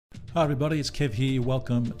Hi everybody, it's Kev here.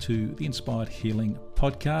 Welcome to the Inspired Healing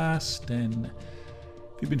Podcast. And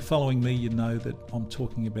if you've been following me, you know that I'm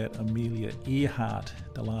talking about Amelia Earhart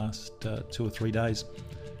the last 2 or 3 days.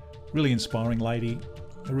 Really inspiring lady,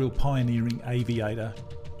 a real pioneering aviator.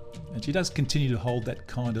 And she does continue to hold that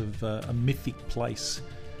kind of a mythic place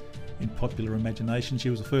in popular imagination. She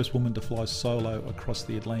was the first woman to fly solo across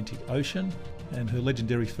the Atlantic Ocean. And her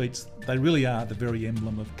legendary feats, they really are the very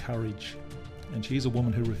emblem of courage. And she is a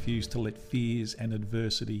woman who refused to let fears and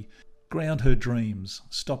adversity ground her dreams,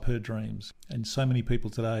 stop her dreams. And so many people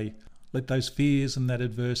today let those fears and that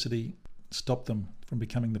adversity stop them from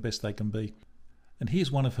becoming the best they can be. And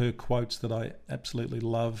here's one of her quotes that I absolutely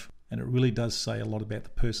love, and it really does say a lot about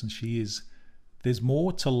the person she is. There's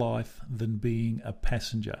more to life than being a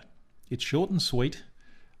passenger. It's short and sweet,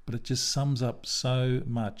 but it just sums up so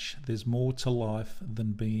much. There's more to life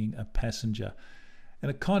than being a passenger. And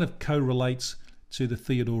it kind of correlates to the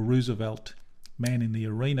Theodore Roosevelt man in the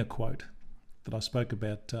arena quote that I spoke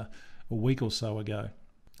about a week or so ago,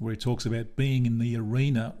 where he talks about being in the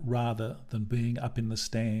arena rather than being up in the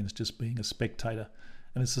stands, just being a spectator.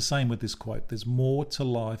 And it's the same with this quote. There's more to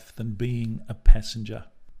life than being a passenger.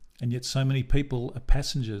 And yet so many people are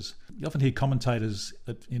passengers. You often hear commentators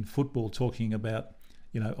in football talking about,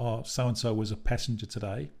 so-and-so was a passenger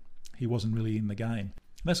today. He wasn't really in the game.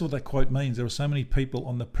 That's what that quote means. There are so many people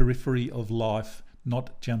on the periphery of life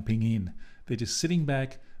not jumping in. They're just sitting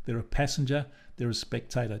back. They're a passenger. They're a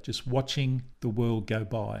spectator, just watching the world go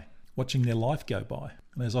by, watching their life go by.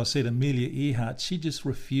 And as I said, Amelia Earhart, she just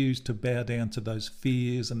refused to bow down to those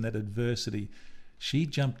fears and that adversity. She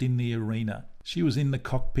jumped in the arena. She was in the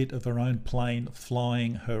cockpit of her own plane,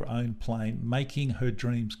 flying her own plane, making her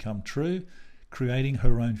dreams come true, creating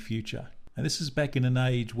her own future. And this is back in an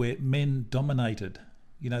age where men dominated.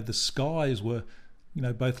 The skies were,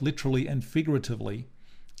 both literally and figuratively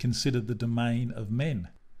considered the domain of men.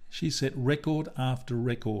 She set record after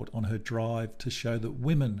record on her drive to show that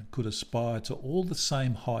women could aspire to all the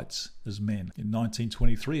same heights as men. In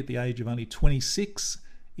 1923, at the age of only 26,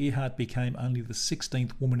 Earhart became only the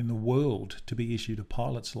 16th woman in the world to be issued a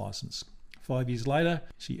pilot's license. 5 years later,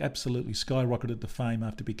 she absolutely skyrocketed to fame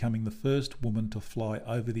after becoming the first woman to fly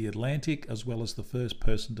over the Atlantic, as well as the first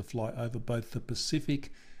person to fly over both the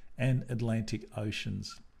Pacific and Atlantic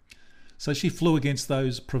Oceans. So she flew against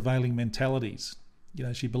those prevailing mentalities.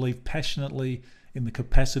 She believed passionately in the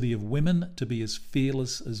capacity of women to be as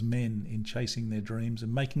fearless as men in chasing their dreams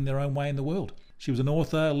and making their own way in the world. She was an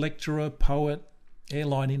author, lecturer, poet,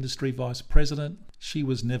 airline industry vice president. She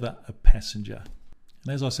was never a passenger.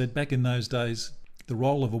 And as I said, back in those days, the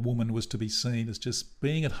role of a woman was to be seen as just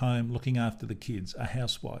being at home, looking after the kids, a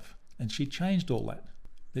housewife. And she changed all that.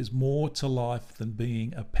 There's more to life than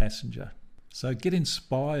being a passenger. So get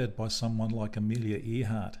inspired by someone like Amelia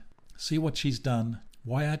Earhart. See what she's done.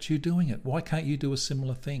 Why aren't you doing it? Why can't you do a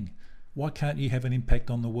similar thing? Why can't you have an impact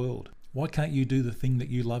on the world? Why can't you do the thing that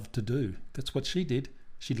you love to do? That's what she did.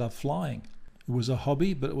 She loved flying. It was a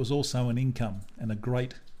hobby, but it was also an income, and a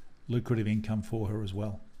great lucrative income for her as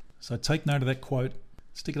well. So take note of that quote,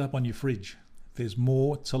 stick it up on your fridge. There's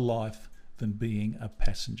more to life than being a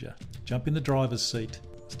passenger. Jump in the driver's seat,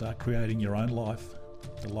 start creating your own life,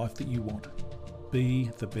 the life that you want.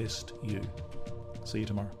 Be the best you. See you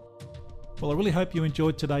tomorrow. Well, I really hope you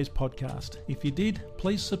enjoyed today's podcast. If you did,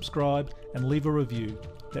 please subscribe and leave a review.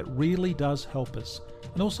 That really does help us.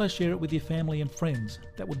 And also share it with your family and friends.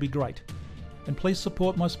 That would be great. And please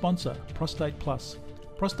support my sponsor, Prostate Plus.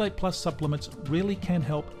 Prostate Plus supplements really can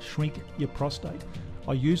help shrink your prostate.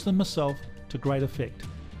 I use them myself to great effect.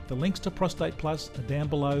 The links to Prostate Plus are down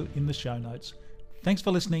below in the show notes. Thanks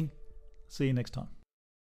for listening. See you next time.